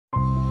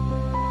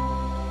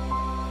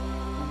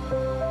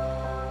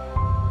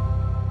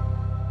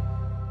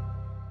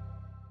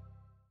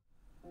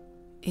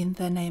In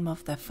the name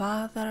of the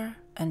Father,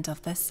 and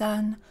of the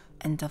Son,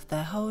 and of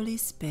the Holy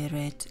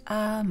Spirit.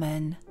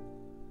 Amen.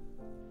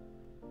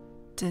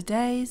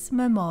 Today's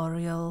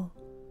Memorial.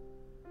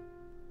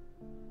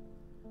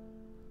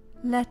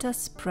 Let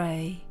us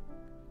pray.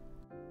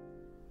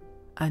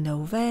 A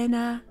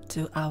Novena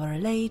to Our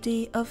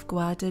Lady of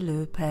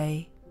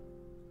Guadalupe.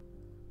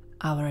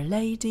 Our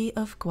Lady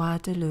of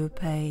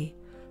Guadalupe,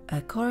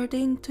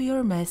 according to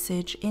your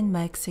message in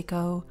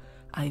Mexico,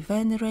 I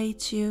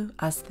venerate you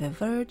as the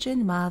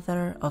Virgin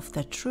Mother of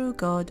the true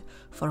God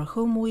for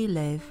whom we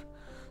live,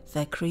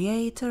 the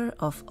Creator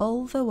of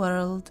all the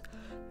world,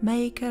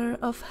 Maker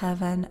of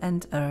heaven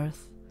and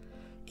earth.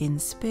 In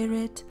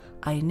spirit,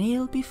 I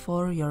kneel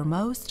before your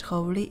most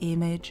holy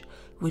image,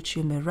 which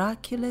you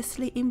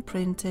miraculously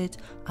imprinted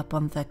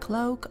upon the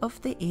cloak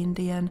of the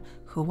Indian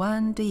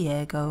Juan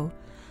Diego,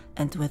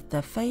 and with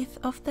the faith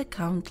of the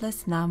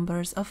countless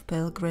numbers of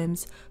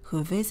pilgrims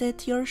who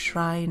visit your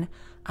shrine,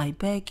 I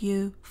beg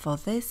you for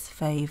this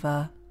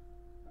favor.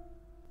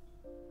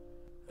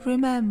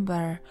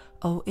 Remember,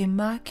 O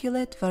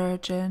Immaculate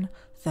Virgin,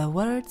 the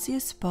words you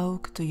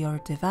spoke to your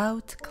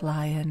devout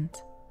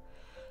client.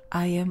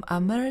 I am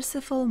a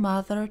merciful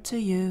mother to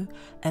you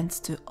and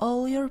to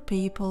all your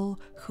people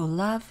who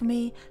love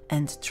me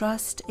and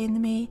trust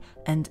in me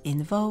and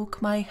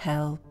invoke my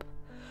help.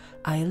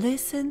 I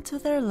listen to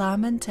their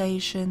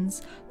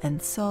lamentations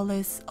and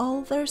solace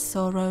all their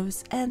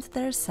sorrows and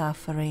their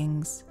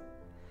sufferings.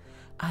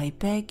 I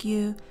beg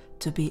you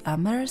to be a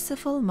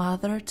merciful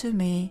mother to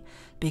me,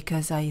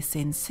 because I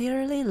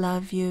sincerely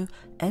love you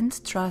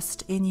and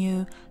trust in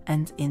you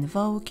and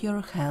invoke your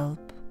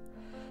help.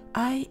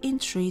 I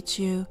entreat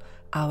you,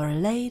 Our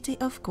Lady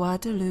of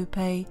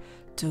Guadalupe,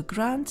 to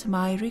grant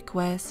my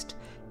request,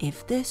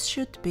 if this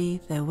should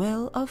be the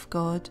will of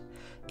God,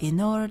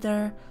 in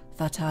order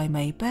that I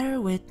may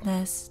bear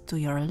witness to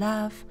your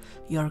love,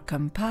 your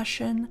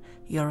compassion,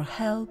 your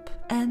help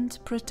and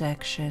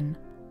protection.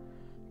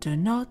 Do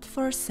not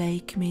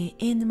forsake me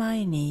in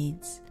my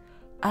needs.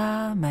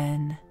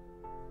 Amen.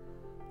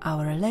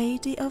 Our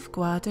Lady of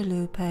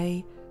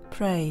Guadalupe,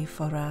 pray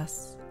for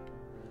us.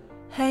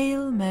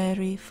 Hail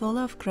Mary, full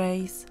of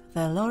grace,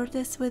 the Lord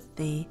is with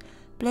thee.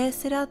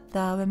 Blessed art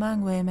thou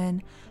among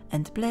women,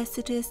 and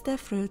blessed is the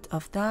fruit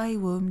of thy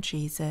womb,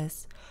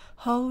 Jesus.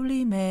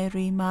 Holy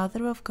Mary,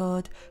 Mother of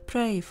God,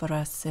 pray for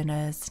us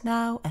sinners,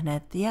 now and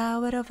at the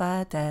hour of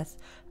our death.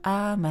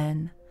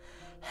 Amen.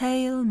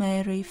 Hail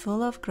Mary,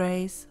 full of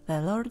grace,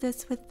 the Lord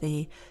is with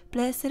thee.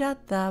 Blessed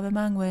art thou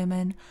among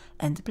women,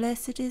 and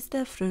blessed is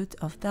the fruit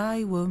of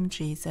thy womb,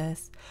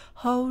 Jesus.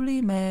 Holy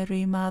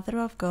Mary, Mother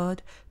of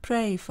God,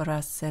 pray for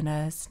us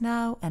sinners,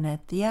 now and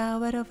at the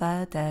hour of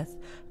our death.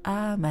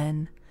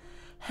 Amen.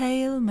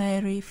 Hail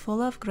Mary,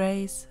 full of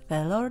grace,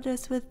 the Lord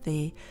is with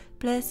thee.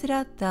 Blessed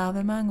art thou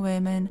among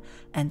women,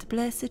 and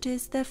blessed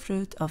is the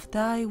fruit of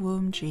thy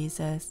womb,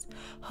 Jesus.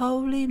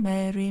 Holy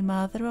Mary,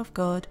 Mother of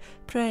God,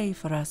 pray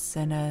for us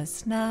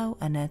sinners, now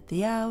and at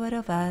the hour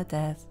of our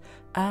death.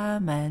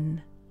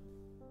 Amen.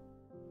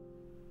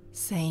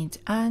 Saint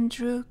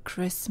Andrew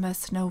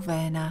Christmas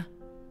Novena.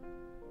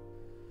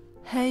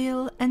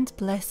 Hail and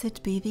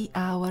blessed be the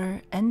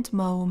hour and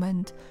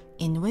moment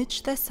in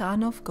which the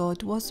Son of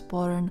God was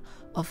born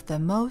of the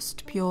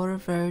most pure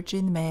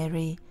Virgin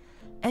Mary,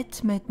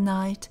 at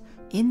midnight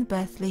in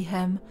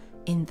Bethlehem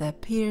in the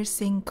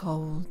piercing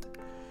cold.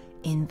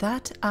 In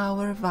that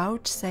hour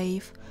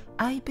vouchsafe,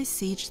 I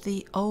beseech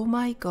thee, O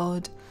my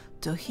God,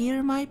 to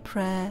hear my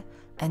prayer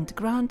and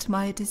grant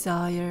my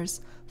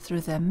desires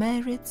through the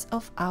merits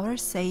of our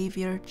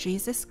Saviour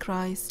Jesus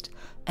Christ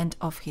and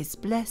of his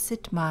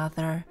blessed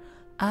Mother.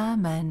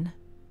 Amen.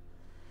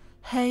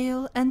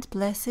 Hail and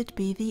blessed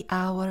be the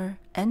hour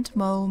and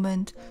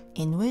moment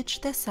in which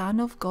the Son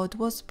of God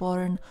was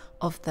born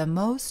of the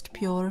most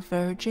pure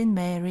Virgin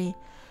Mary,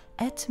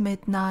 at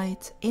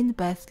midnight in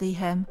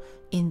Bethlehem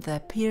in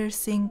the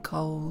piercing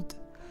cold.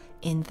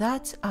 In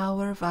that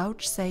hour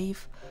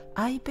vouchsafe,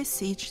 I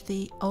beseech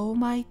thee, O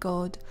my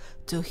God,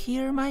 to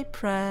hear my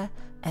prayer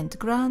and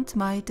grant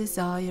my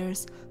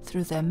desires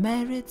through the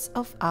merits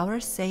of our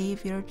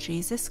Saviour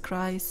Jesus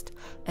Christ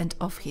and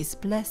of his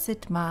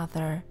blessed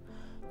Mother.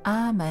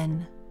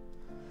 Amen.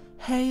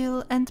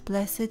 Hail and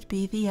blessed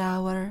be the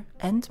hour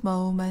and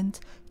moment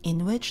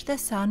in which the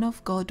Son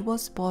of God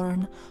was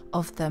born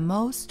of the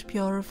most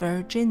pure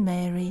Virgin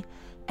Mary,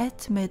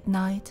 at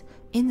midnight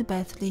in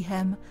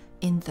Bethlehem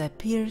in the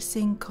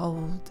piercing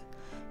cold.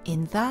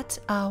 In that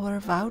hour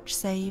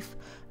vouchsafe,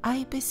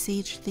 I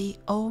beseech thee,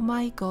 O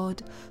my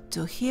God,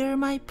 to hear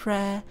my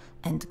prayer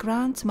and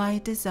grant my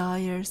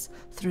desires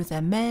through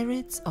the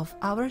merits of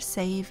our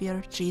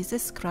Saviour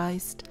Jesus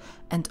Christ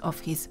and of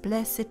his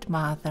blessed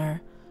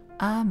Mother.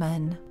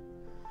 Amen.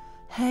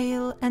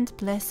 Hail and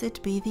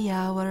blessed be the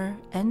hour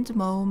and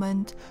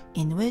moment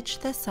in which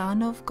the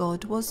Son of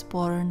God was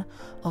born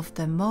of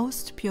the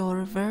most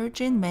pure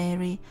Virgin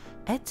Mary,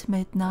 at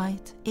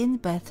midnight in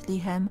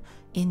Bethlehem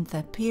in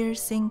the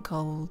piercing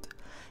cold.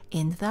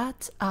 In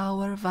that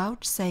hour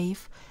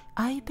vouchsafe,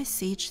 I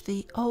beseech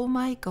thee, O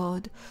my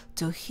God,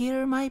 to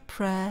hear my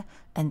prayer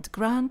and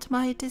grant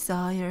my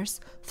desires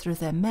through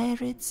the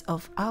merits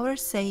of our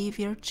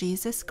Saviour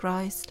Jesus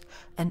Christ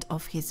and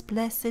of his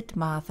blessed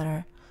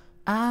Mother.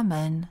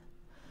 Amen.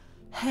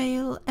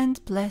 Hail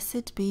and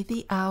blessed be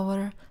the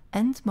hour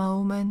and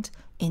moment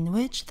in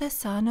which the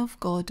Son of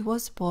God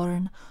was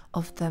born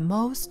of the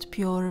most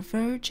pure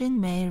Virgin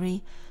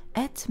Mary,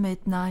 at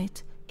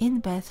midnight in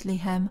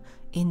Bethlehem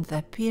in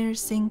the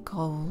piercing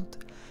cold.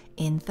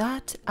 In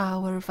that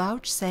hour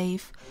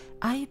vouchsafe,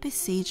 I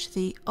beseech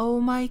thee, O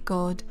my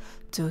God,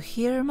 to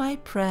hear my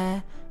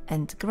prayer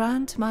and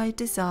grant my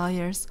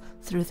desires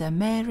through the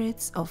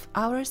merits of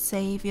our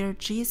Saviour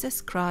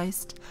Jesus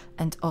Christ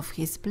and of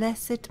his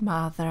blessed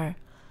Mother.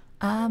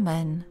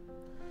 Amen.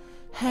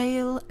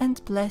 Hail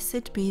and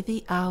blessed be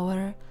the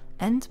hour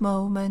and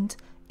moment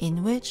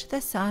in which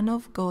the Son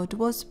of God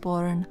was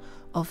born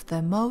of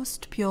the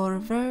most pure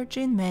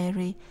Virgin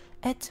Mary,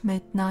 at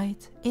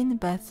midnight in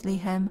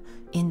Bethlehem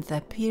in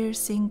the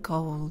piercing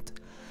cold.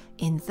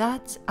 In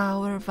that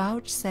hour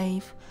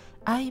vouchsafe,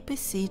 I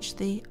beseech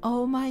thee,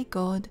 O my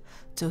God,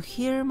 to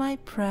hear my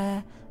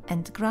prayer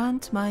and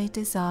grant my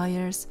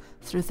desires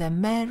through the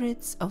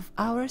merits of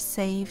our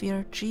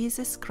Saviour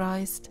Jesus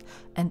Christ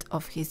and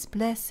of his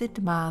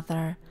blessed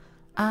Mother.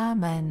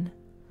 Amen.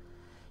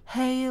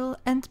 Hail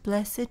and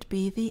blessed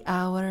be the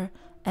hour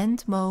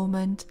and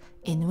moment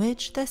in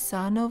which the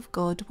Son of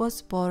God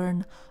was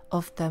born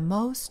of the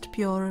most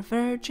pure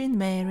Virgin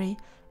Mary,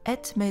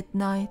 at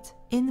midnight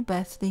in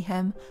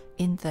Bethlehem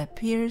in the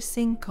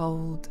piercing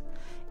cold.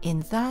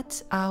 In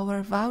that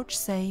hour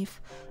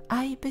vouchsafe,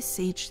 I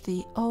beseech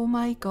thee, O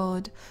my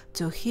God,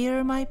 to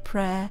hear my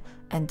prayer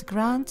and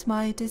grant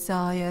my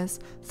desires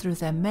through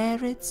the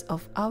merits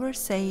of our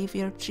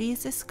Saviour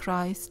Jesus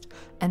Christ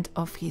and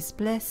of his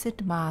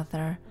blessed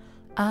Mother.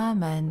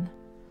 Amen.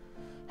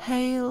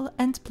 Hail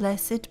and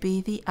blessed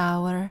be the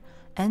hour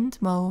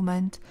and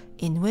moment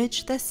in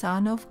which the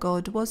Son of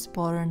God was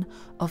born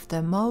of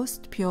the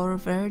most pure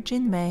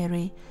Virgin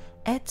Mary,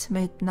 at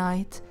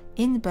midnight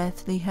in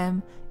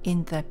Bethlehem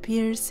in the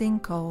piercing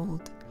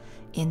cold.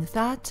 In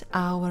that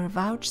hour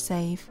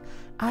vouchsafe,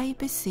 I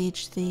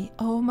beseech thee,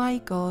 O my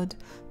God,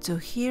 to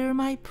hear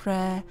my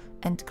prayer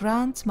and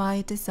grant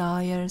my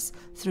desires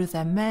through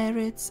the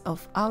merits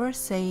of our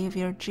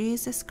Saviour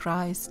Jesus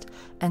Christ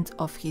and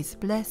of his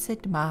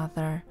blessed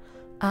Mother.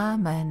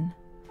 Amen.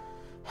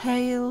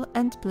 Hail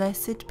and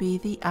blessed be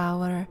the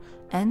hour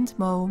and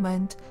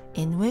moment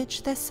in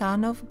which the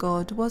Son of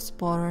God was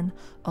born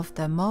of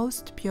the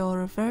most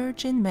pure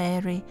Virgin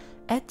Mary,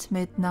 at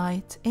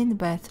midnight in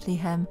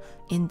Bethlehem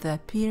in the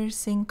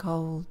piercing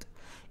cold.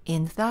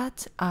 In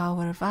that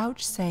hour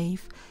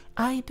vouchsafe,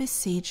 I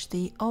beseech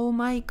thee, O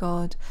my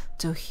God,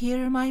 to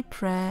hear my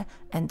prayer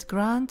and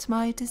grant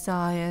my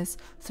desires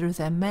through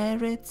the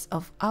merits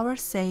of our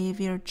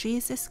Saviour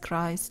Jesus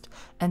Christ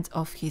and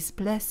of his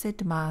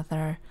blessed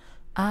Mother.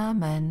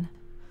 Amen.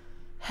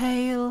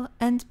 Hail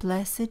and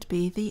blessed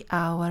be the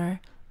hour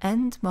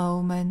and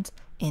moment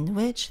in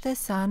which the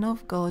Son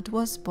of God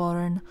was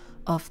born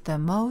of the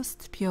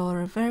most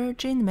pure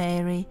Virgin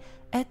Mary,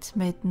 at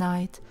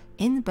midnight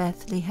in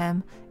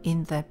Bethlehem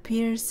in the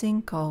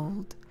piercing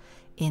cold.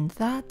 In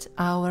that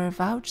hour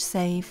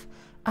vouchsafe,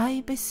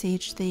 I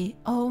beseech thee,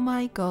 O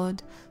my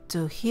God,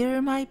 to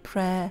hear my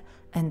prayer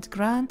and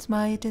grant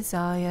my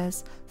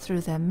desires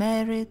through the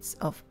merits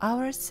of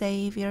our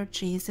Saviour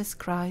Jesus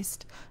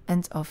Christ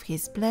and of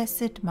his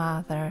blessed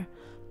Mother.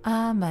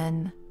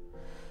 Amen.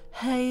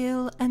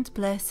 Hail and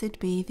blessed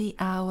be the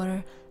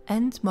hour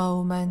and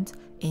moment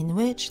in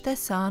which the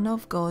Son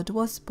of God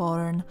was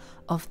born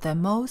of the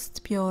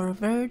most pure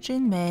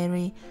Virgin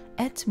Mary,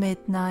 at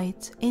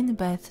midnight in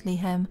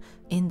Bethlehem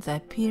in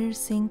the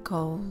piercing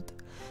cold.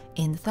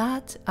 In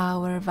that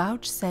hour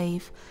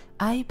vouchsafe,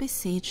 I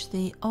beseech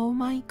thee, O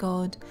my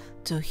God,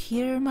 to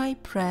hear my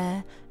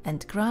prayer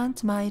and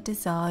grant my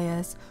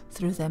desires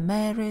through the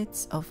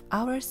merits of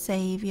our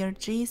Saviour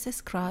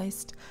Jesus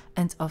Christ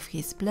and of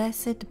his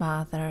blessed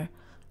Mother.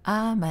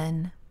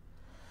 Amen.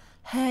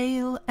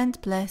 Hail and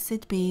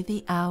blessed be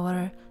the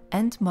hour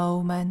and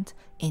moment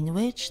in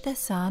which the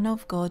Son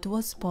of God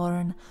was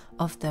born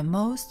of the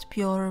most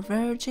pure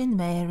Virgin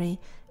Mary,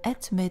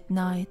 at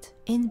midnight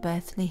in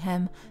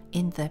Bethlehem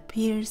in the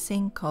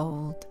piercing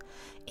cold.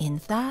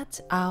 In that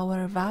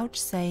hour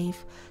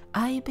vouchsafe,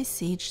 I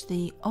beseech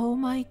thee, O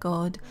my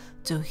God,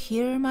 to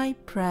hear my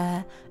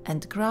prayer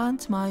and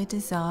grant my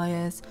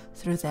desires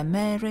through the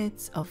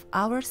merits of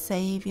our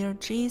Saviour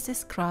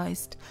Jesus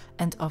Christ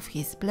and of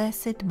his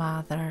blessed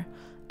Mother.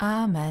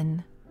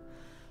 Amen.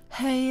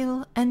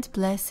 Hail and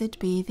blessed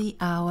be the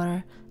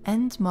hour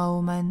and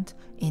moment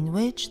in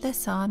which the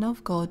Son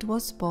of God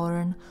was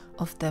born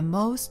of the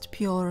most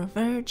pure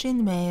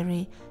Virgin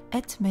Mary,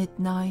 at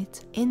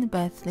midnight in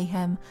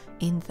Bethlehem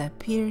in the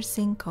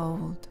piercing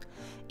cold.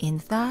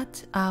 In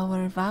that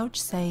hour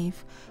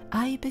vouchsafe,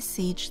 I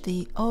beseech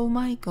thee, O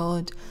my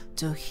God,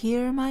 to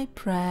hear my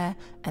prayer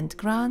and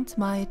grant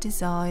my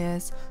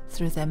desires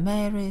through the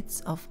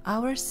merits of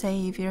our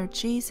Saviour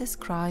Jesus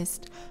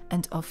Christ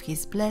and of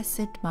his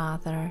blessed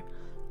Mother.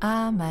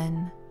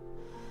 Amen.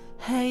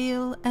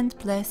 Hail and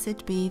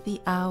blessed be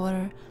the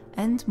hour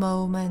and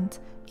moment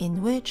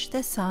in which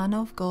the Son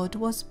of God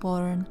was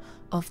born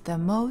of the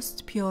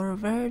most pure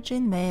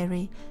Virgin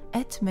Mary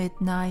at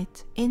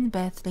midnight in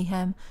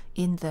Bethlehem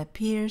in the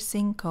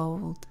piercing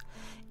cold.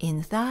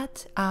 In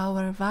that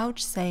hour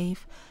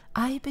vouchsafe,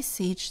 I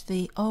beseech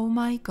thee, O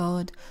my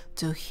God,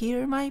 to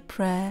hear my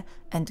prayer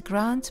and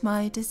grant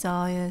my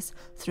desires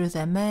through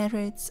the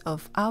merits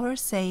of our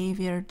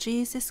Saviour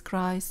Jesus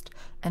Christ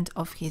and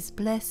of his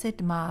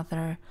blessed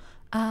Mother.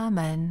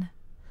 Amen.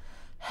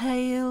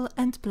 Hail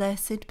and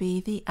blessed be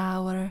the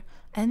hour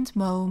and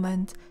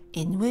moment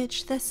in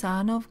which the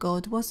Son of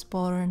God was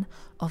born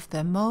of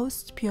the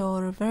most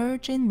pure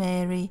Virgin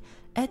Mary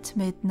at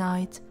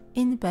midnight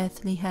in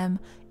Bethlehem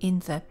in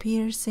the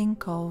piercing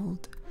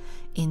cold.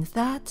 In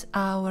that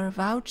hour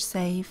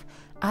vouchsafe,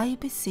 I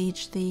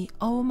beseech thee,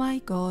 O my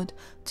God,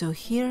 to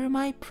hear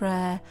my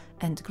prayer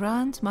and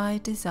grant my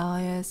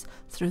desires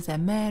through the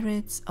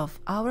merits of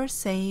our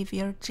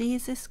Saviour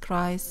Jesus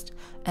Christ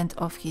and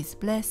of his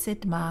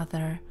blessed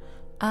Mother.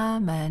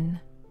 Amen.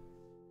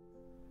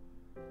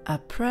 A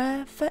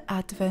prayer for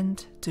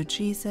Advent to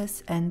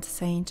Jesus and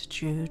Saint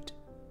Jude.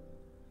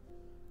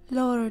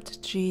 Lord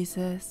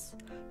Jesus,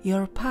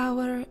 your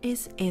power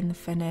is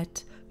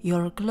infinite,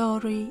 your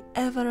glory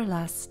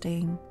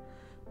everlasting.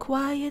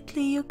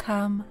 Quietly you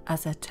come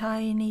as a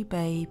tiny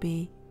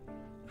baby.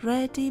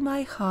 Ready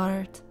my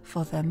heart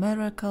for the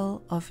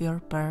miracle of your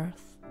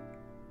birth.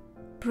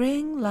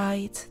 Bring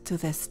light to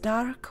this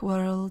dark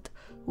world,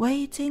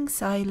 waiting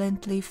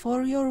silently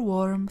for your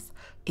warmth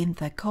in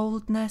the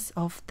coldness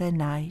of the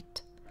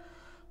night.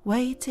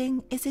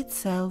 Waiting is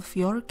itself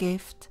your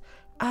gift,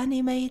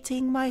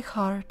 animating my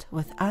heart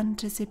with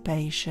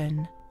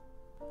anticipation.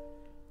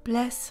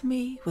 Bless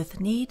me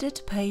with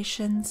needed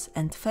patience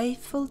and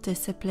faithful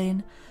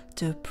discipline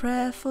to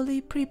prayerfully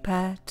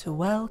prepare to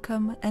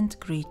welcome and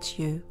greet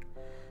you.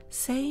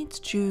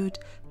 Saint Jude,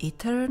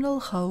 eternal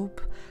hope,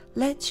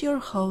 let your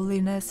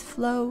holiness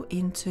flow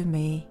into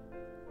me.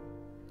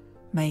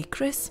 May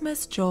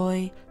Christmas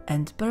joy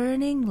and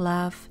burning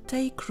love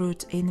take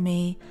root in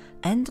me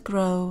and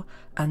grow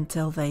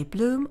until they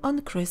bloom on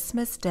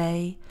Christmas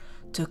Day,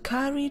 to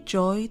carry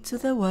joy to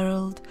the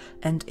world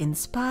and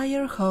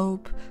inspire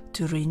hope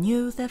to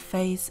renew the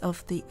face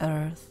of the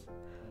earth.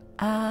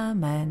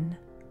 Amen.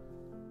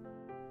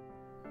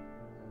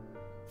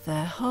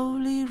 The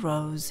Holy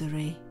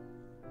Rosary.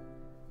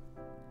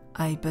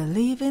 I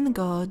believe in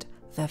God,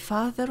 the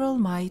Father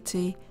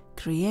Almighty,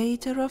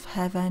 Creator of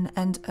heaven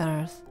and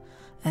earth,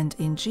 and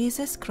in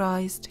Jesus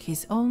Christ,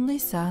 his only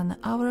Son,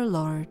 our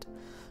Lord,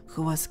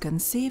 who was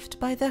conceived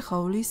by the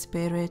Holy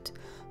Spirit,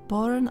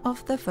 born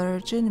of the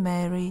Virgin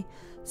Mary,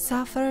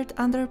 suffered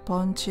under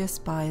Pontius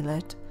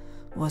Pilate,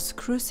 was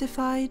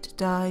crucified,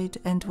 died,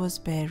 and was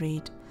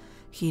buried.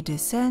 He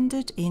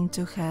descended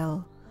into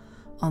hell.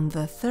 On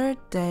the third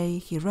day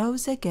he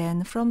rose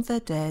again from the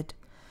dead.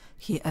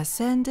 He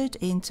ascended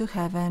into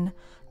heaven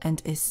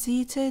and is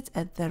seated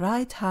at the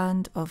right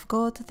hand of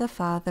God the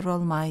Father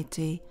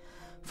Almighty.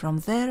 From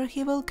there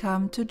he will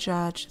come to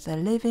judge the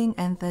living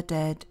and the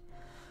dead.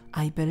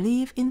 I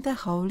believe in the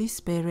Holy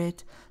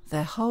Spirit,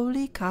 the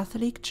Holy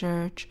Catholic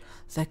Church,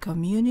 the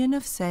communion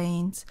of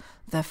saints,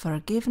 the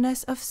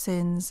forgiveness of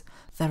sins,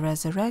 the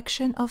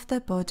resurrection of the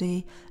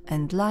body,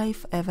 and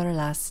life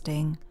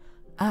everlasting.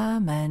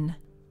 Amen.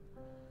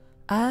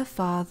 Our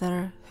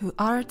Father, who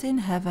art in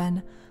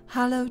heaven,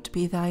 hallowed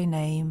be thy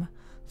name.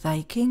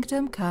 Thy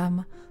kingdom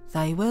come,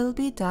 thy will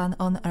be done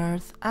on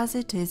earth as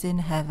it is in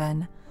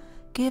heaven.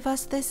 Give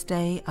us this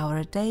day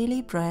our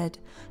daily bread,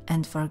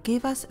 and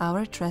forgive us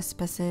our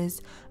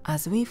trespasses,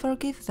 as we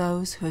forgive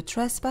those who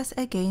trespass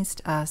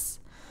against us.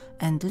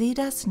 And lead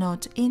us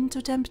not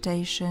into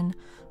temptation,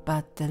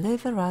 but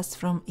deliver us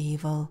from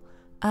evil.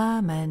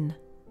 Amen.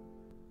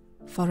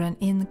 For an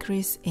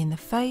increase in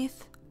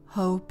faith,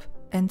 hope,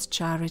 and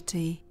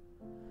charity.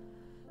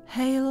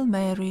 Hail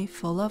Mary,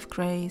 full of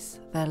grace,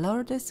 the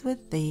Lord is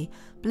with thee.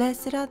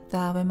 Blessed art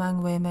thou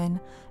among women,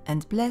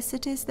 and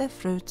blessed is the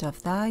fruit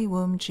of thy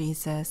womb,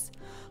 Jesus.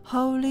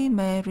 Holy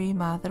Mary,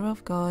 Mother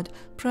of God,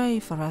 pray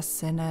for us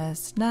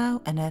sinners,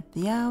 now and at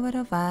the hour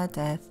of our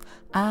death.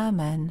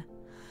 Amen.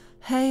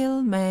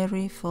 Hail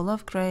Mary, full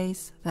of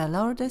grace, the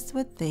Lord is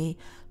with thee.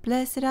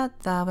 Blessed art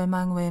thou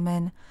among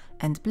women,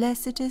 and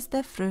blessed is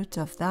the fruit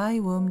of thy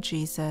womb,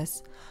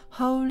 Jesus.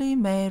 Holy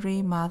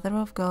Mary, Mother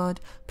of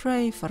God,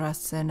 pray for us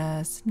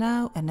sinners,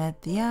 now and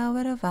at the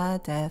hour of our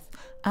death.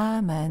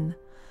 Amen.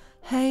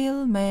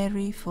 Hail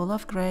Mary, full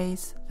of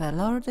grace, the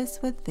Lord is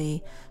with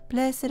thee.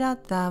 Blessed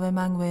art thou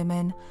among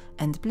women,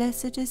 and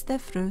blessed is the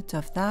fruit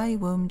of thy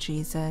womb,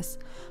 Jesus.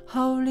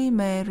 Holy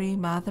Mary,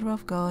 Mother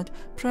of God,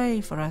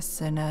 pray for us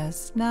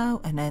sinners,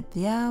 now and at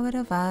the hour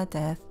of our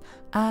death.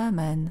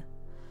 Amen.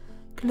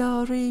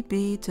 Glory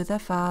be to the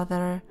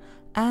Father,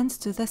 and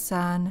to the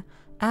Son,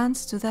 and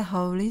to the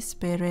Holy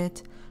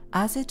Spirit,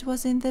 as it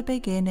was in the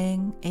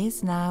beginning,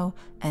 is now,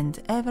 and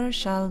ever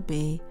shall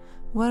be,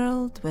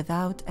 world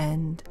without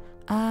end.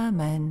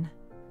 Amen.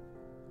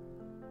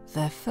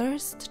 The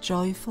first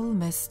joyful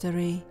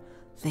mystery,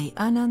 the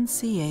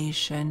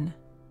Annunciation.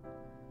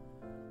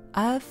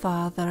 Our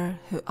Father,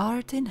 who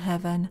art in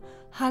heaven,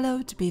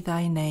 hallowed be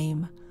thy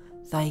name.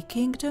 Thy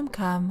kingdom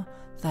come,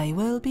 thy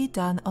will be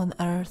done on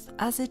earth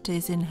as it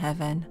is in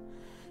heaven.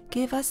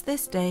 Give us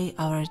this day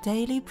our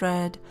daily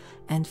bread,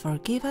 and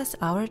forgive us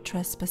our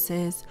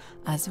trespasses,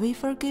 as we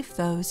forgive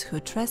those who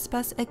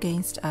trespass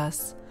against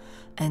us.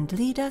 And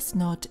lead us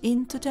not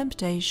into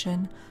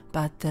temptation,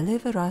 but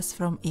deliver us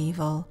from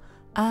evil.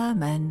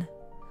 Amen.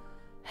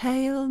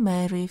 Hail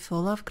Mary,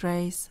 full of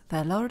grace,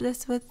 the Lord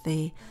is with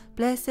thee.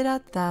 Blessed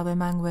art thou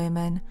among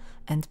women,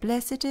 and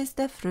blessed is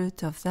the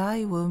fruit of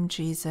thy womb,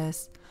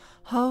 Jesus.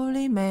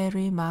 Holy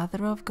Mary,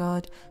 Mother of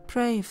God,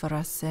 pray for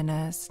us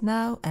sinners,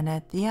 now and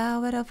at the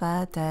hour of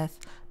our death.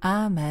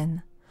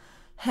 Amen.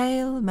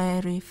 Hail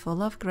Mary,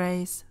 full of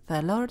grace,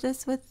 the Lord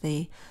is with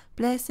thee.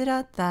 Blessed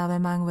art thou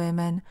among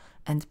women,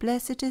 and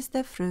blessed is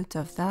the fruit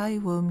of thy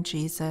womb,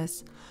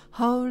 Jesus.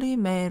 Holy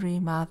Mary,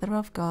 Mother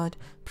of God,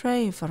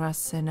 pray for us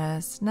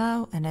sinners,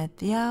 now and at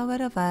the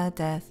hour of our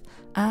death.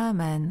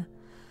 Amen.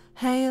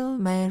 Hail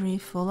Mary,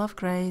 full of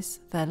grace,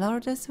 the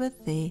Lord is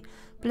with thee.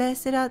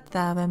 Blessed art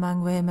thou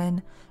among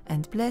women,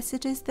 and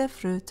blessed is the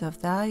fruit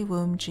of thy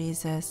womb,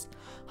 Jesus.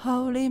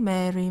 Holy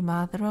Mary,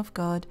 Mother of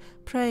God,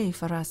 pray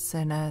for us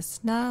sinners,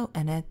 now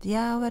and at the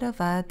hour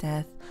of our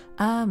death.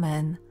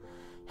 Amen.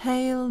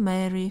 Hail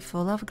Mary,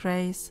 full of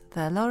grace,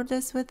 the Lord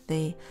is with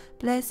thee.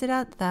 Blessed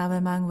art thou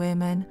among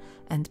women,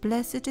 and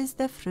blessed is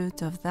the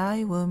fruit of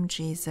thy womb,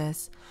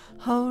 Jesus.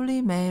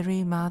 Holy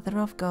Mary, Mother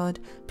of God,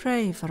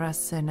 pray for us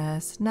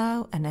sinners,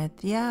 now and at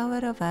the hour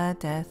of our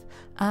death.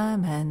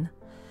 Amen.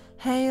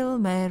 Hail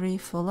Mary,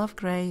 full of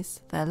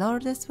grace, the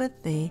Lord is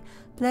with thee.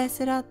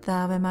 Blessed art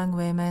thou among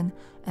women,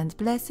 and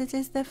blessed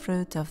is the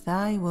fruit of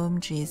thy womb,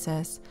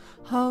 Jesus.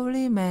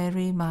 Holy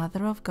Mary,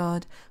 Mother of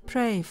God,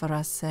 pray for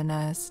us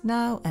sinners,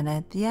 now and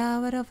at the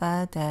hour of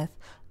our death.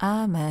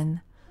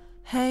 Amen.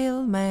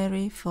 Hail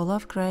Mary, full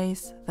of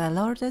grace, the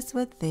Lord is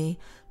with thee.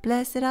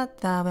 Blessed art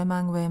thou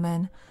among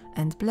women,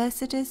 and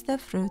blessed is the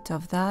fruit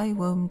of thy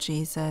womb,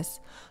 Jesus.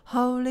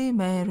 Holy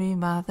Mary,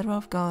 Mother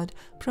of God,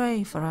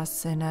 pray for us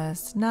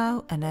sinners,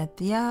 now and at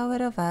the hour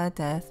of our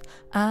death.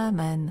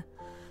 Amen.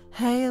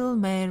 Hail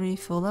Mary,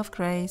 full of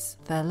grace,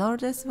 the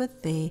Lord is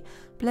with thee.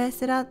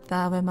 Blessed art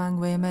thou among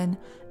women,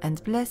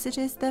 and blessed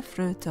is the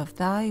fruit of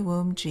thy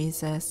womb,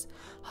 Jesus.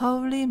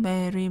 Holy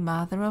Mary,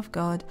 Mother of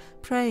God,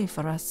 pray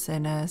for us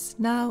sinners,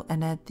 now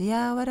and at the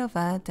hour of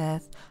our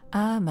death.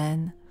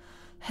 Amen.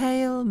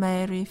 Hail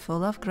Mary,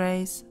 full of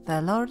grace,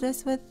 the Lord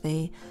is with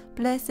thee.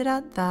 Blessed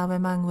art thou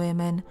among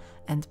women,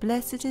 and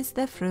blessed is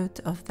the fruit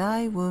of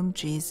thy womb,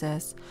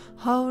 Jesus.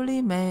 Holy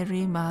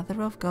Mary,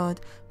 Mother of God,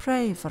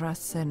 pray for us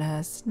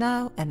sinners,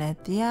 now and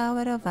at the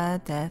hour of our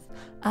death.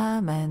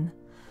 Amen.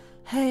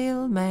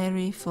 Hail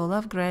Mary, full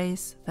of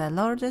grace, the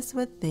Lord is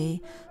with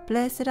thee.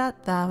 Blessed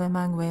art thou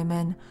among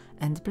women,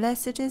 and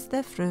blessed is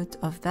the fruit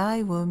of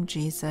thy womb,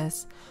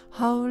 Jesus.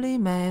 Holy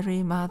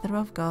Mary, Mother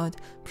of God,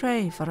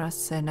 pray for us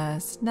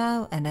sinners,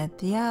 now and at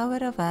the hour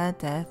of our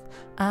death.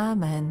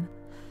 Amen.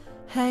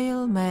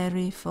 Hail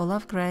Mary, full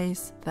of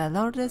grace, the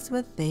Lord is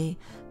with thee.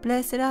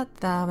 Blessed art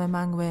thou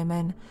among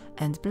women,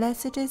 and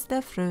blessed is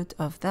the fruit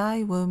of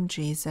thy womb,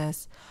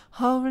 Jesus.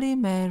 Holy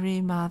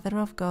Mary, Mother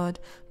of God,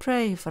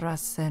 pray for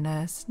us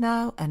sinners,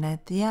 now and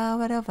at the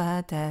hour of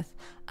our death.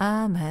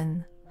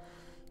 Amen.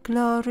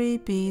 Glory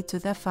be to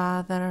the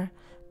Father,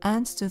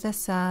 and to the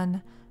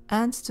Son,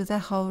 and to the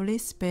Holy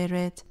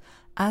Spirit,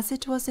 as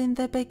it was in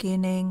the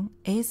beginning,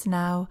 is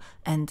now,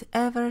 and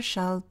ever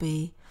shall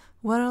be,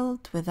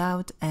 world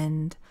without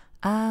end.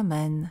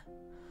 Amen.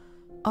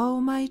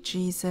 O my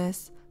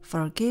Jesus,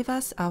 forgive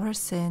us our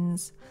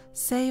sins,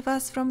 save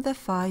us from the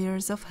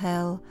fires of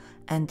hell,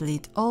 and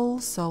lead all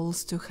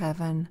souls to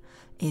heaven,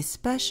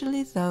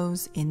 especially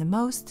those in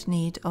most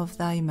need of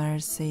thy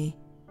mercy.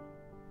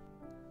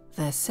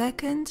 The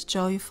second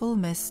joyful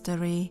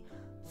mystery,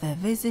 the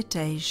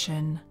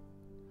Visitation.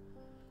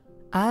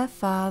 Our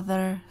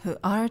Father, who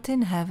art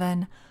in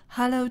heaven,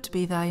 hallowed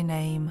be thy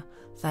name.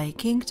 Thy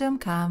kingdom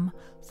come,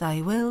 thy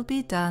will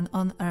be done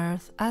on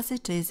earth as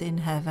it is in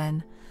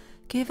heaven.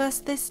 Give us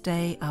this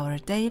day our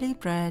daily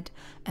bread,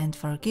 and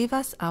forgive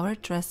us our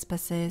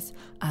trespasses,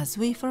 as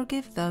we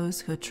forgive those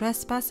who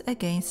trespass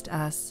against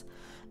us.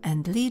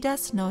 And lead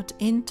us not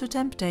into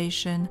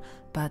temptation,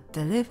 but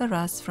deliver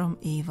us from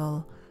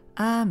evil.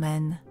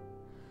 Amen.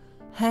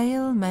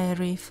 Hail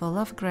Mary, full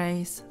of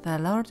grace, the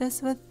Lord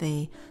is with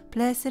thee.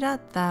 Blessed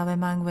art thou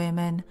among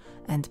women,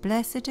 and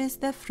blessed is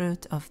the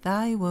fruit of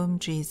thy womb,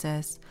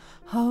 Jesus.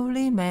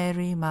 Holy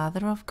Mary,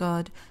 Mother of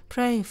God,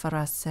 pray for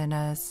us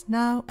sinners,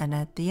 now and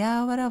at the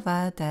hour of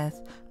our death.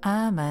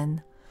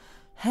 Amen.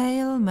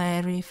 Hail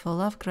Mary, full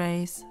of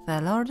grace,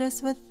 the Lord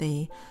is with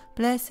thee.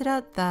 blessed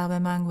art thou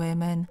among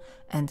women,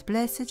 and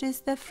blessed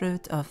is the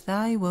fruit of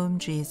thy womb,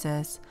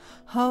 Jesus.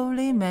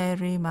 Holy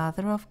Mary,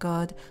 Mother of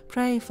God,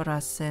 pray for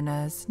us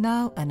sinners,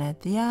 now and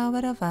at the hour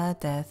of our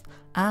death.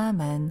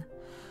 Amen.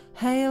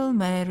 Hail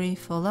Mary,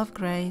 full of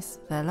grace,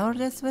 the Lord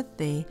is with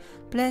thee.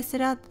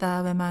 Blessed art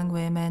thou among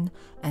women,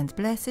 and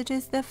blessed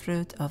is the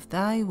fruit of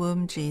thy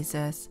womb,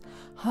 Jesus.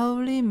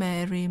 Holy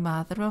Mary,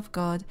 Mother of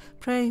God,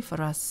 pray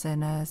for us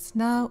sinners,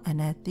 now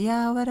and at the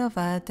hour of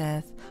our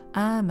death.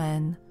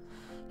 Amen.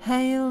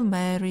 Hail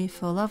Mary,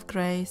 full of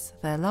grace,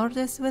 the Lord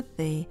is with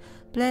thee.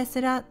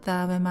 Blessed art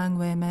thou among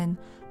women,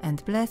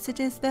 and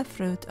blessed is the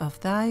fruit of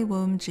thy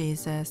womb,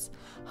 Jesus.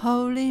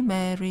 Holy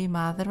Mary,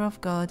 Mother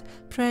of God,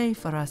 pray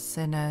for us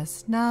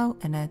sinners, now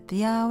and at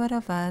the hour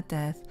of our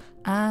death.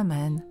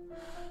 Amen.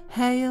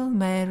 Hail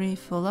Mary,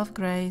 full of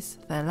grace,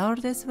 the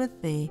Lord is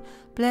with thee.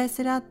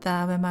 Blessed art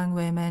thou among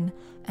women,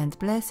 and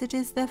blessed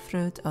is the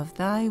fruit of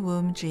thy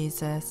womb,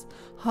 Jesus.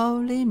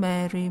 Holy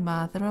Mary,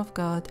 Mother of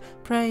God,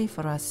 pray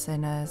for us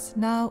sinners,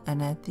 now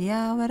and at the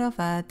hour of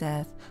our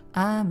death.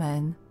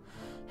 Amen.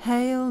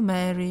 Hail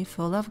Mary,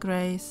 full of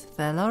grace,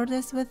 the Lord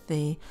is with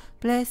thee.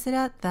 Blessed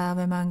art thou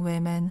among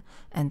women,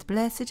 and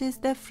blessed is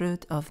the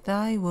fruit of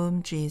thy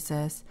womb,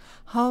 Jesus.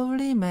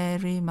 Holy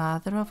Mary,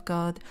 Mother of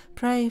God,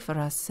 pray for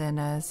us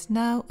sinners,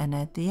 now and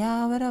at the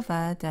hour of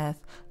our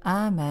death.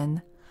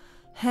 Amen.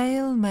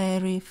 Hail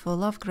Mary,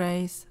 full of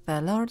grace,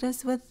 the Lord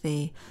is with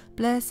thee.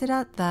 Blessed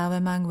art thou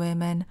among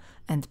women,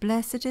 and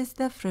blessed is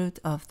the fruit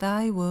of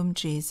thy womb,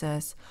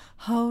 Jesus.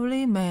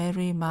 Holy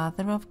Mary,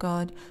 Mother of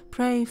God,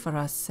 pray for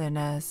us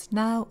sinners,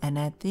 now and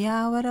at the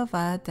hour of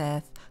our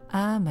death.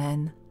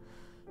 Amen.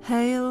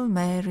 Hail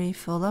Mary,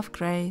 full of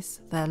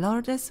grace, the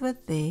Lord is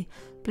with thee.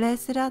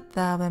 Blessed art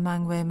thou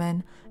among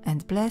women,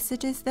 and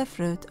blessed is the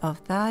fruit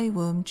of thy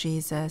womb,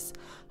 Jesus.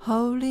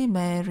 Holy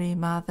Mary,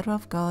 Mother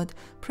of God,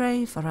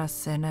 pray for us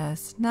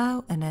sinners,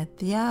 now and at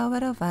the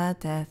hour of our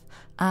death.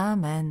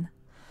 Amen.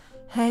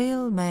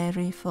 Hail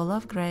Mary, full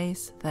of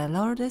grace, the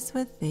Lord is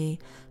with thee.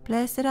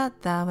 Blessed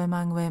art thou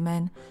among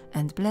women,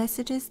 and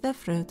blessed is the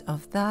fruit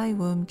of thy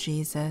womb,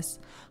 Jesus.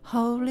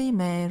 Holy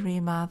Mary,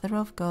 Mother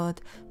of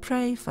God,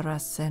 pray for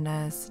us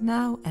sinners,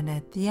 now and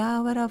at the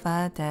hour of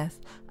our death.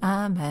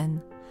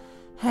 Amen.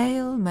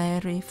 Hail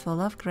Mary,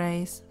 full of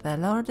grace, the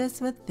Lord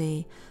is with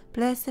thee.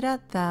 Blessed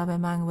art thou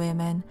among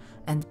women,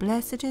 and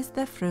blessed is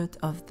the fruit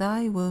of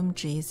thy womb,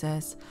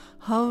 Jesus.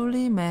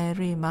 Holy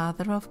Mary,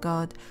 Mother of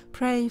God,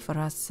 pray for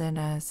us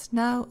sinners,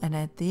 now and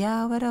at the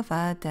hour of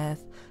our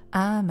death.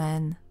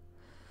 Amen.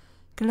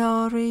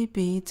 Glory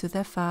be to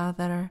the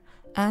Father,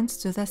 and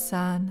to the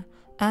Son,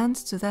 and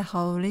to the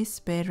Holy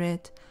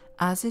Spirit,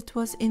 as it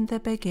was in the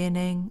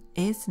beginning,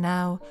 is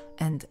now,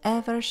 and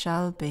ever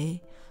shall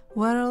be,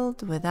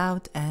 world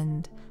without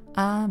end.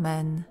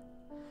 Amen.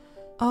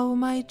 O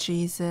my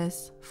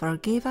Jesus,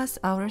 forgive us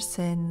our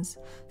sins,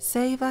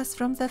 save us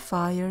from the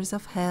fires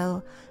of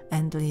hell,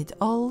 and lead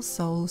all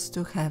souls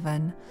to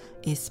heaven,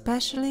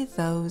 especially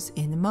those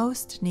in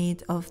most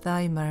need of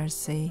thy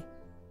mercy.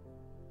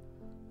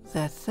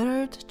 The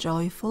third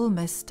joyful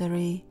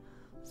mystery,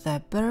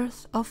 the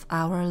birth of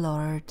our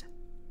Lord.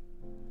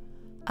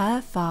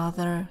 Our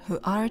Father, who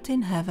art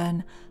in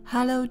heaven,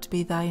 hallowed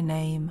be thy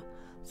name.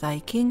 Thy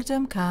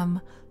kingdom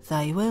come,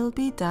 thy will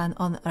be done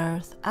on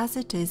earth as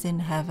it is in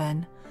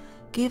heaven.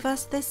 Give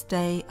us this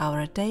day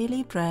our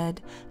daily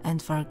bread,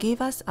 and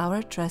forgive us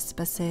our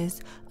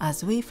trespasses,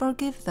 as we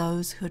forgive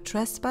those who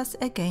trespass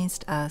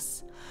against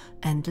us.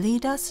 And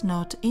lead us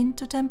not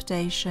into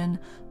temptation,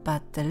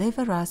 but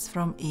deliver us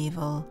from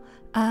evil.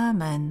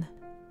 Amen.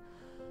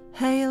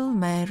 Hail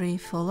Mary,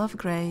 full of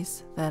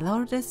grace, the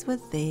Lord is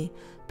with thee.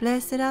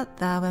 Blessed art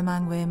thou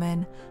among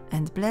women,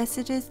 and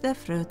blessed is the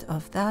fruit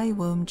of thy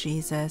womb,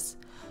 Jesus.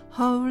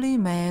 Holy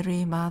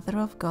Mary, Mother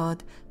of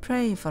God,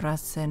 pray for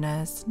us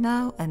sinners,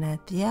 now and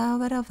at the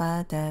hour of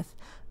our death.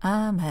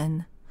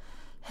 Amen.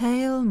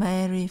 Hail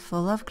Mary,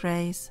 full of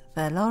grace,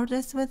 the Lord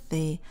is with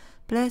thee.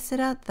 Blessed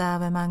art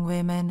thou among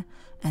women,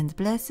 and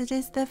blessed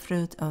is the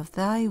fruit of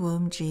thy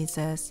womb,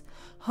 Jesus.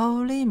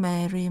 Holy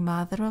Mary,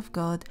 Mother of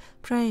God,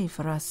 pray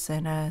for us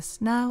sinners,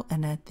 now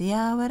and at the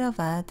hour of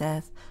our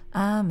death.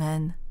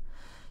 Amen.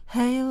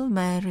 Hail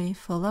Mary,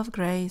 full of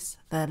grace,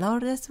 the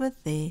Lord is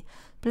with thee.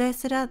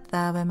 Blessed art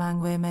thou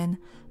among women,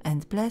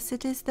 and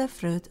blessed is the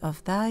fruit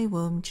of thy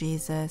womb,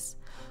 Jesus.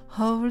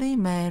 Holy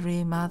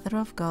Mary, Mother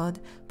of God,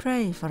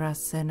 pray for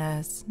us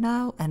sinners,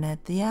 now and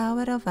at the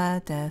hour of our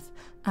death.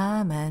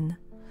 Amen.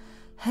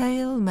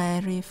 Hail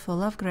Mary,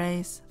 full of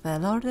grace, the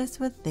Lord is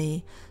with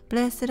thee.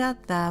 Blessed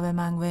art thou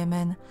among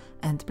women,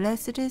 and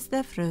blessed is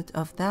the fruit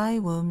of thy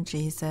womb,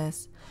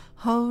 Jesus.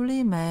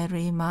 Holy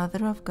Mary,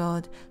 Mother of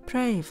God,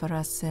 pray for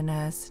us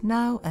sinners,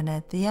 now and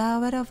at the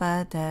hour of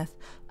our death.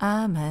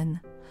 Amen.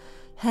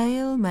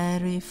 Hail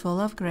Mary, full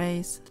of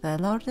grace, the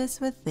Lord is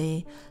with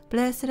thee.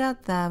 Blessed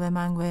art thou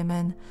among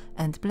women,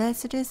 and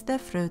blessed is the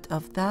fruit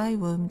of thy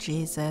womb,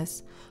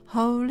 Jesus.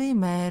 Holy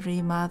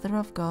Mary, Mother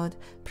of God,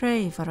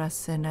 pray for us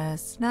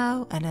sinners,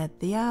 now and at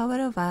the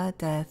hour of our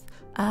death.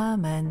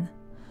 Amen.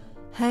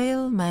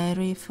 Hail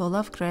Mary, full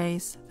of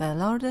grace, the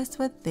Lord is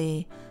with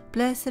thee.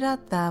 Blessed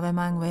art thou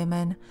among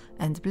women,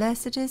 and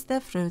blessed is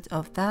the fruit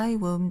of thy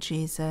womb,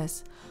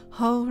 Jesus.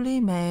 Holy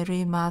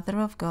Mary, Mother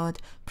of God,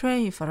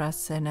 pray for us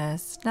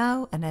sinners,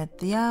 now and at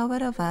the hour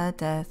of our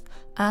death.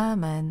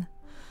 Amen.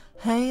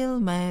 Hail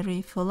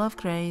Mary, full of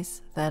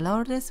grace, the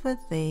Lord is with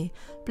thee.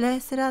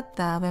 Blessed art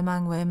thou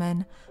among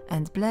women,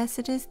 and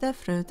blessed is the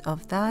fruit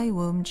of thy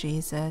womb,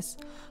 Jesus.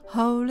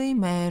 Holy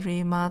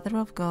Mary, Mother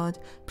of God,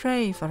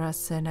 pray for us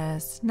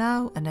sinners,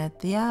 now and at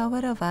the hour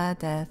of our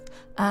death.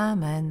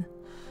 Amen.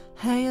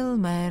 Hail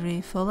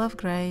Mary, full of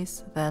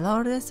grace, the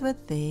Lord is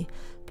with thee.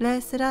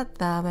 Blessed art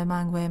thou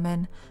among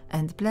women,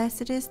 and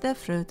blessed is the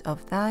fruit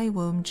of thy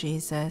womb,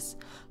 Jesus.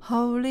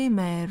 Holy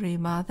Mary,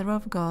 Mother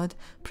of God,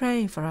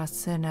 pray for us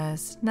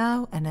sinners,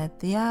 now and at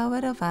the hour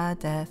of our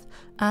death.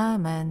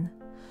 Amen.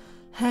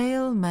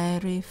 Hail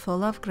Mary,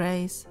 full of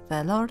grace,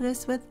 the Lord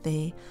is with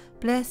thee.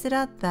 Blessed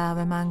art thou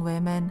among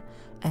women,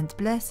 and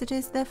blessed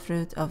is the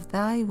fruit of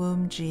thy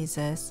womb,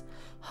 Jesus.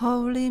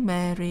 Holy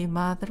Mary,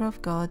 Mother of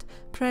God,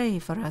 pray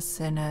for us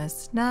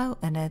sinners, now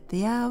and at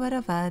the hour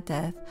of our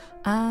death.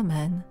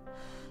 Amen.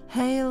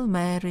 Hail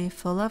Mary,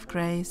 full of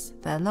grace,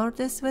 the Lord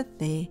is with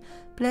thee.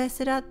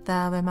 Blessed art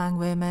thou among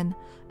women,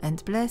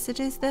 and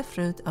blessed is the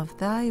fruit of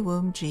thy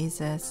womb,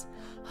 Jesus.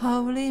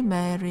 Holy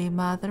Mary,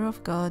 Mother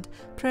of God,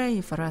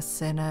 pray for us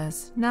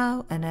sinners,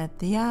 now and at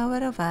the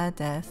hour of our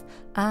death.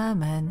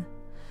 Amen.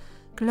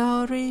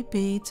 Glory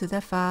be to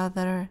the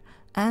Father,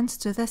 and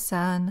to the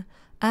Son,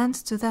 and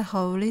to the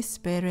Holy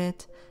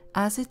Spirit,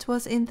 as it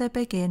was in the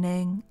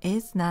beginning,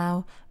 is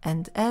now,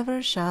 and ever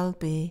shall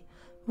be,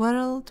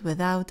 world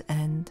without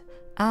end.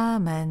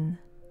 Amen.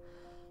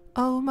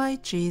 O my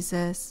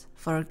Jesus,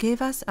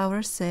 forgive us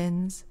our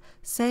sins,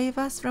 save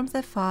us from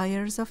the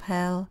fires of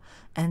hell,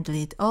 and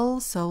lead all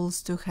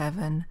souls to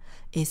heaven,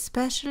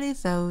 especially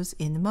those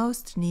in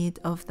most need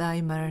of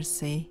thy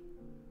mercy.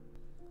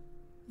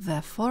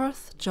 The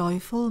fourth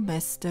joyful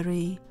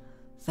mystery,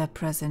 the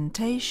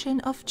presentation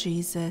of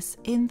Jesus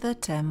in the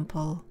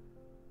temple.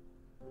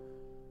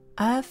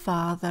 Our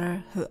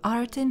Father, who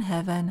art in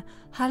heaven,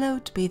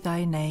 hallowed be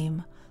thy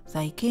name.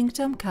 Thy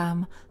kingdom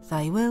come,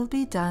 thy will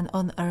be done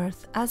on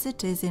earth as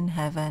it is in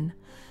heaven.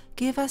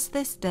 Give us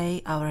this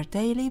day our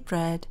daily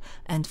bread,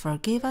 and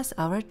forgive us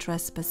our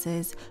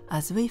trespasses,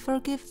 as we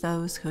forgive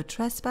those who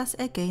trespass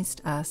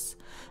against us.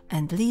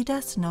 And lead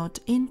us not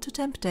into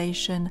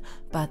temptation,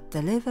 but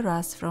deliver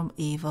us from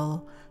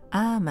evil.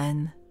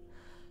 Amen.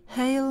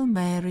 Hail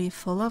Mary,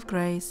 full of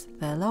grace,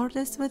 the Lord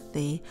is with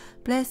thee.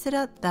 Blessed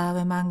art thou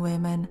among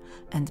women,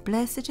 and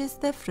blessed is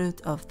the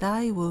fruit of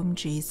thy womb,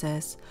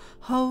 Jesus.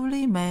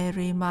 Holy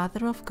Mary,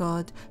 Mother of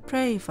God,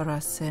 pray for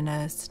us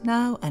sinners,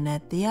 now and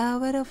at the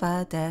hour of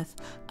our death.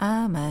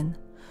 Amen.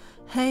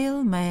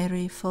 Hail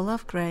Mary, full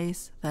of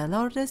grace, the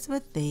Lord is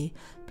with thee.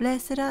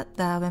 Blessed art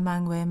thou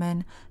among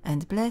women,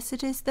 and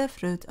blessed is the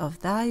fruit of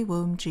thy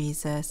womb,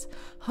 Jesus.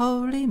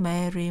 Holy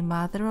Mary,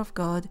 Mother of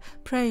God,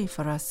 pray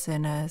for us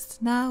sinners,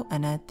 now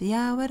and at the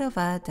hour of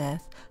our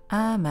death.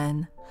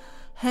 Amen.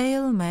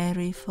 Hail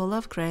Mary, full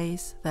of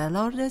grace, the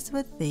Lord is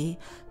with thee.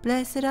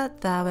 Blessed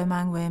art thou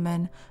among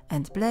women,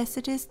 and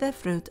blessed is the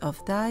fruit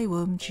of thy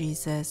womb,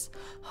 Jesus.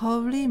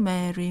 Holy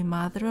Mary,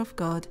 Mother of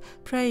God,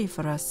 pray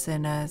for us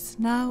sinners,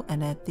 now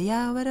and at the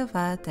hour of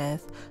our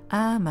death.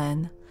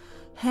 Amen.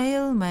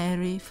 Hail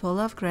Mary, full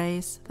of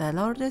grace, the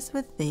Lord is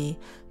with thee.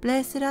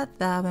 Blessed art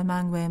thou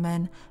among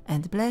women,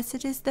 and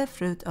blessed is the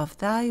fruit of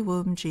thy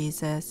womb,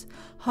 Jesus.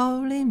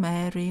 Holy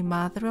Mary,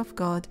 Mother of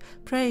God,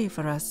 pray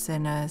for us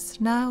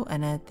sinners, now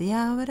and at the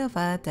hour of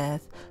our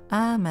death.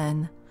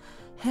 Amen.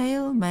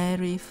 Hail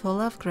Mary, full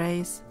of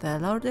grace, the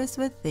Lord is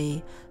with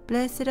thee.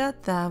 Blessed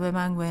art thou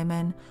among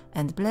women,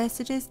 and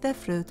blessed is the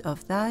fruit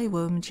of thy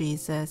womb,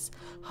 Jesus.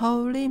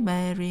 Holy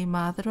Mary,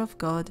 Mother of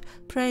God,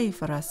 pray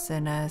for us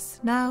sinners,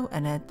 now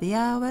and at the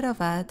hour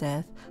of our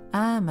death.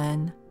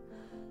 Amen.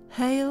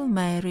 Hail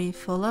Mary,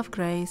 full of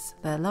grace,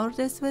 the Lord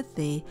is with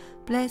thee.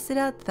 Blessed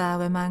art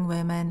thou among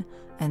women,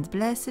 and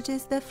blessed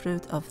is the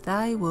fruit of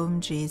thy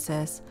womb,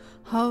 Jesus.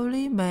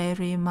 Holy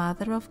Mary,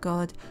 Mother of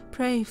God,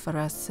 pray for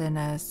us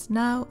sinners,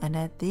 now and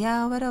at the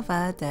hour of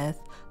our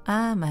death.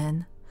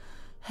 Amen.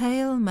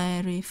 Hail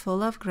Mary,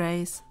 full of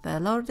grace, the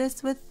Lord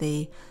is with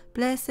thee.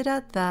 Blessed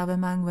art thou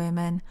among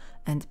women,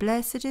 and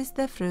blessed is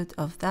the fruit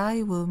of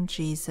thy womb,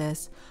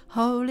 Jesus.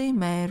 Holy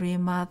Mary,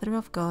 Mother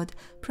of God,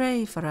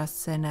 pray for us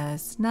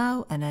sinners,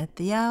 now and at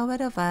the hour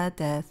of our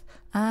death.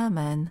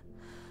 Amen.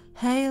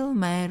 Hail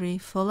Mary,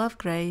 full of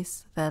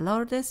grace, the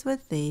Lord is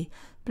with thee.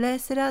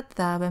 Blessed art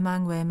thou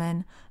among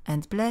women,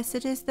 and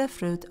blessed is the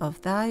fruit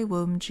of thy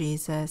womb,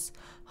 Jesus.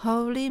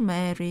 Holy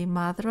Mary,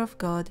 Mother of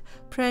God,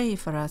 pray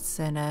for us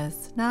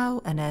sinners, now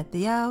and at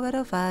the hour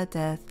of our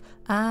death.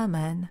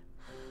 Amen.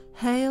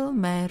 Hail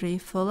Mary,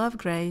 full of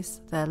grace,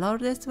 the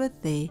Lord is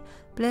with thee.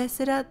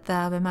 Blessed art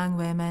thou among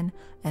women,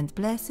 and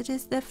blessed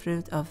is the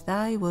fruit of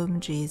thy womb,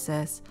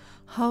 Jesus.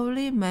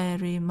 Holy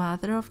Mary,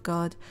 Mother of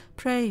God,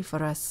 pray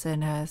for us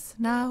sinners,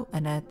 now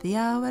and at the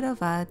hour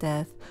of our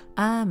death.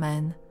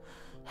 Amen.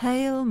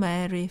 Hail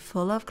Mary,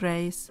 full of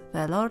grace,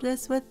 the Lord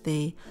is with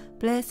thee.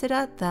 Blessed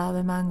art thou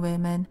among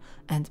women,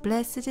 and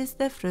blessed is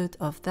the fruit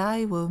of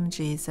thy womb,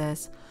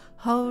 Jesus.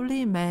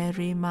 Holy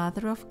Mary,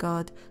 Mother of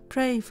God,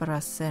 pray for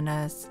us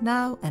sinners,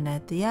 now and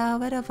at the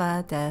hour of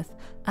our death.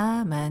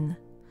 Amen.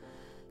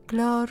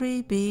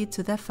 Glory be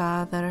to the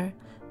Father,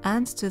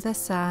 and to the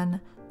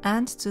Son,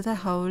 and to the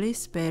Holy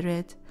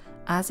Spirit,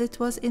 as it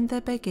was in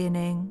the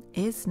beginning,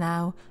 is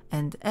now,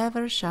 and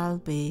ever shall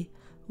be,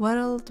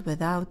 world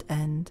without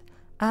end.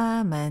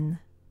 Amen.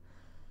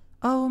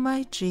 O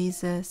my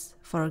Jesus,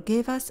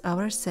 forgive us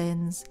our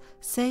sins,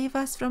 save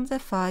us from the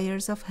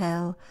fires of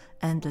hell,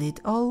 and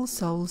lead all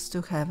souls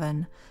to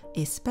heaven,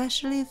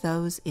 especially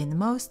those in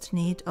most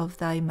need of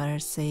thy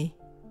mercy.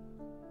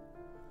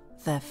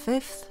 The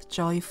fifth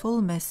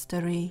joyful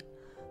mystery,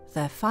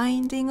 the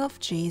finding of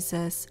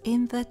Jesus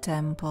in the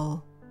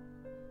temple.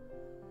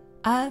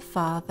 Our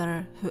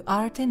Father, who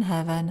art in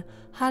heaven,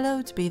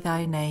 hallowed be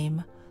thy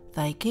name.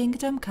 Thy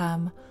kingdom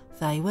come,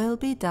 thy will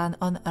be done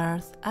on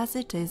earth as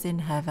it is in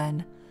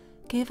heaven.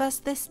 Give us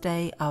this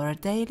day our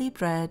daily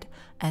bread,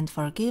 and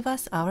forgive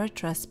us our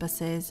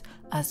trespasses,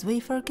 as we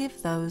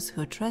forgive those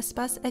who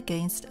trespass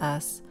against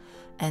us.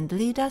 And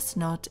lead us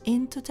not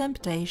into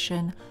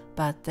temptation,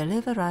 but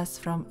deliver us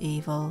from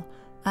evil.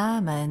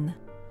 Amen.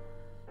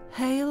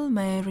 Hail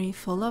Mary,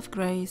 full of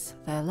grace,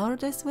 the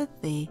Lord is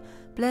with thee.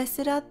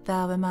 Blessed art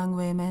thou among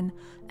women,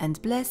 and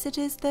blessed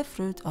is the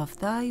fruit of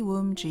thy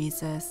womb,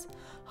 Jesus.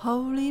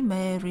 Holy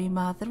Mary,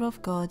 Mother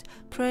of God,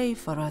 pray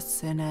for us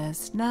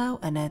sinners, now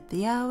and at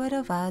the hour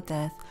of our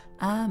death.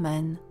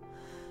 Amen.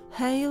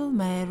 Hail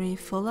Mary,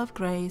 full of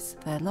grace,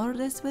 the Lord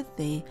is with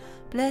thee.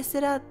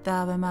 Blessed art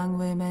thou among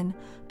women,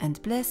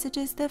 and blessed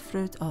is the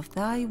fruit of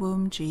thy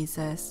womb,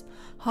 Jesus.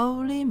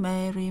 Holy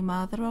Mary,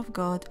 Mother of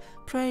God,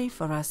 pray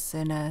for us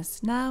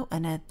sinners, now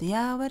and at the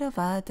hour of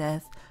our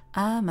death.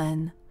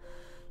 Amen.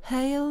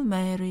 Hail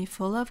Mary,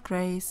 full of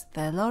grace,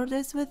 the Lord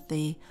is with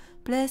thee.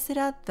 Blessed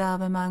art thou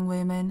among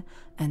women,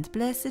 and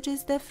blessed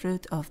is the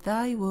fruit of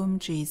thy womb,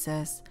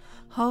 Jesus.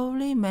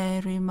 Holy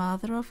Mary,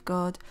 Mother of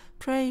God,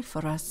 pray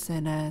for us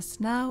sinners,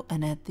 now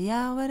and at the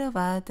hour of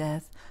our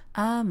death.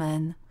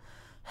 Amen.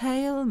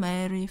 Hail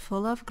Mary,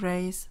 full of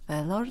grace,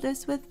 the Lord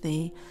is with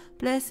thee.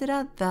 Blessed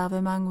art thou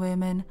among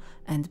women,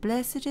 and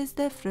blessed is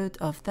the fruit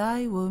of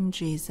thy womb,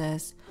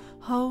 Jesus.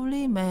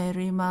 Holy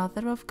Mary,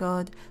 Mother of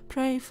God,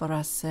 pray for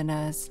us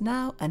sinners,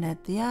 now and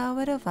at the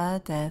hour of our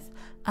death.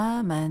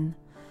 Amen.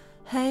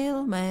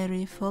 Hail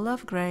Mary, full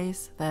of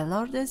grace, the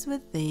Lord is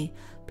with thee.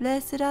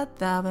 Blessed art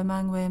thou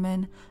among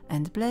women,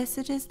 and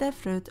blessed is the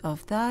fruit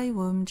of thy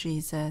womb,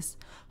 Jesus.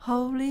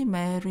 Holy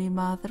Mary,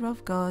 Mother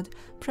of God,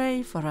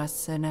 pray for us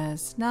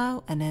sinners,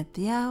 now and at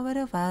the hour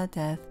of our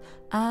death.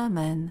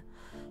 Amen.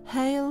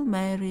 Hail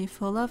Mary,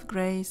 full of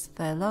grace,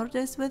 the Lord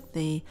is with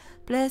thee.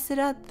 Blessed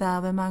art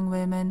thou among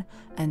women,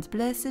 and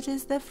blessed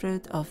is the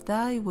fruit of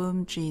thy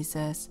womb,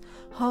 Jesus.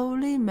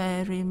 Holy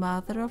Mary,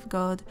 Mother of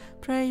God,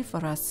 pray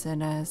for us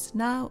sinners,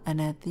 now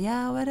and at the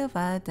hour of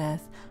our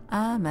death.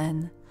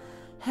 Amen.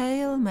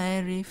 Hail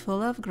Mary,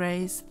 full of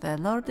grace, the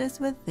Lord is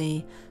with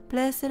thee.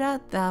 Blessed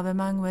art thou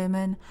among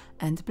women,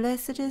 and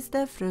blessed is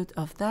the fruit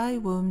of thy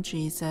womb,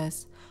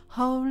 Jesus.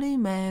 Holy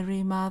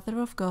Mary, Mother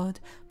of God,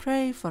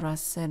 pray for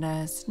us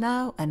sinners,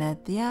 now and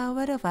at the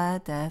hour of our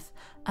death.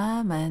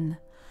 Amen.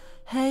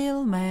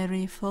 Hail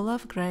Mary, full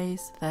of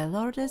grace, the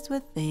Lord is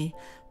with thee.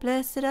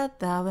 Blessed art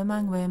thou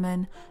among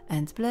women,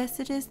 and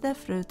blessed is the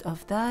fruit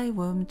of thy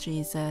womb,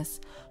 Jesus.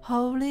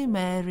 Holy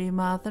Mary,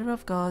 Mother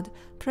of God,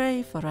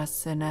 pray for us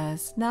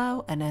sinners,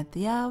 now and at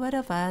the hour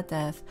of our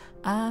death.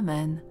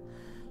 Amen.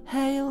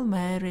 Hail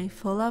Mary,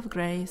 full of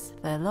grace,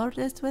 the Lord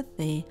is with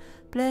thee.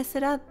 Blessed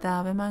art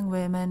thou among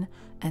women,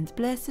 and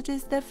blessed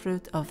is the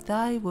fruit of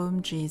thy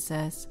womb,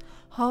 Jesus.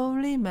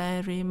 Holy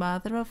Mary,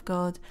 Mother of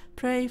God,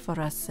 pray for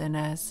us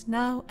sinners,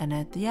 now and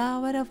at the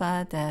hour of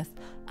our death.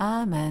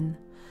 Amen.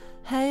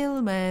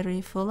 Hail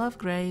Mary, full of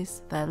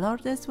grace, the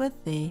Lord is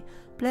with thee.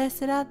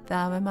 Blessed art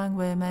thou among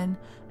women,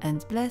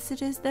 and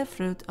blessed is the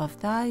fruit of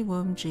thy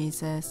womb,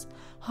 Jesus.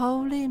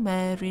 Holy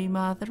Mary,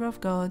 Mother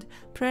of God,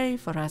 pray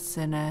for us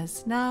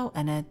sinners, now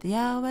and at the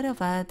hour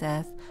of our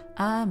death.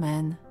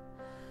 Amen.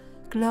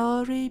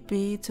 Glory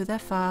be to the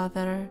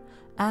Father,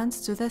 and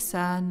to the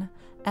Son,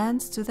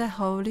 and to the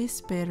Holy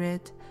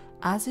Spirit,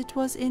 as it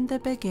was in the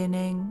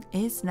beginning,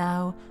 is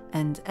now,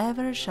 and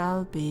ever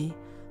shall be,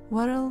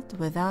 world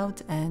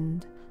without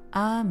end.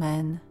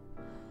 Amen.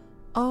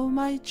 O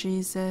my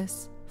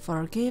Jesus,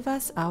 forgive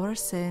us our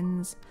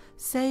sins,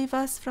 save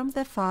us from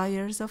the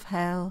fires of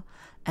hell,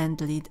 and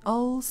lead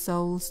all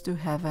souls to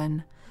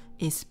heaven,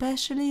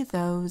 especially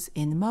those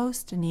in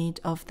most need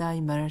of thy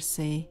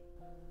mercy.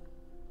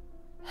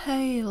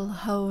 Hail,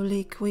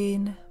 Holy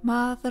Queen,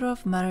 Mother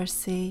of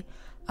Mercy,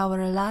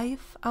 our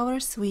life, our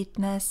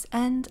sweetness,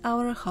 and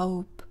our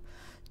hope.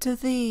 To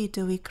thee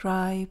do we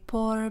cry,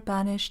 poor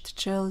banished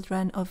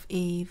children of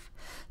Eve.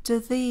 To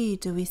thee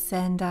do we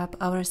send up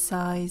our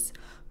sighs,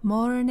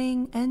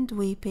 mourning and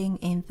weeping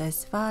in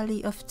this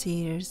valley of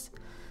tears.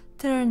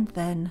 Turn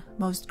then,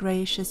 most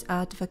gracious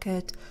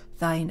Advocate,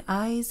 thine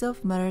eyes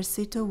of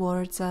mercy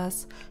towards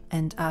us,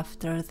 and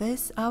after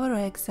this our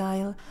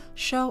exile,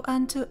 show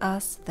unto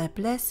us the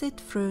blessed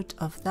fruit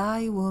of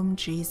thy womb,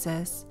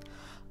 Jesus.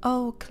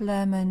 O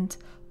clement,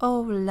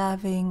 O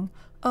loving,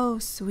 O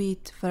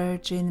sweet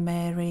Virgin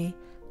Mary.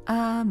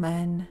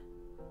 Amen.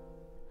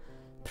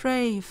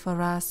 Pray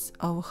for us,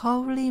 O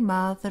Holy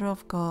Mother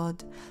of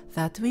God,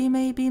 that we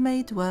may be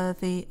made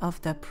worthy of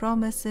the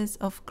promises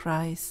of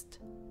Christ.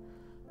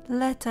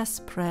 Let us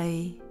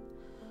pray.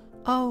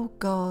 O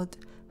God,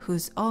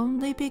 whose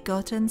only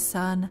begotten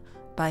Son,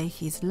 by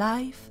his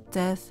life,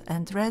 death,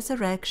 and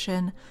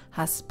resurrection,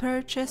 has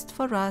purchased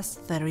for us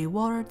the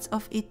rewards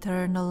of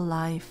eternal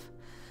life,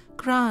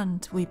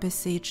 grant, we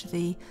beseech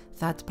thee,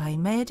 that by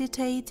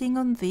meditating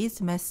on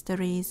these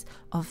mysteries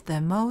of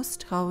the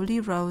most Holy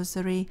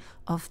Rosary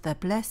of the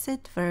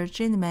Blessed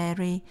Virgin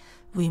Mary,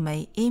 we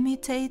may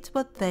imitate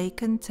what they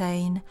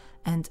contain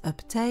and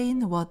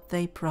obtain what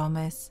they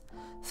promise.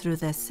 Through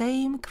the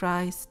same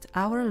Christ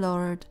our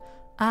Lord.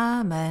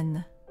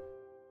 Amen.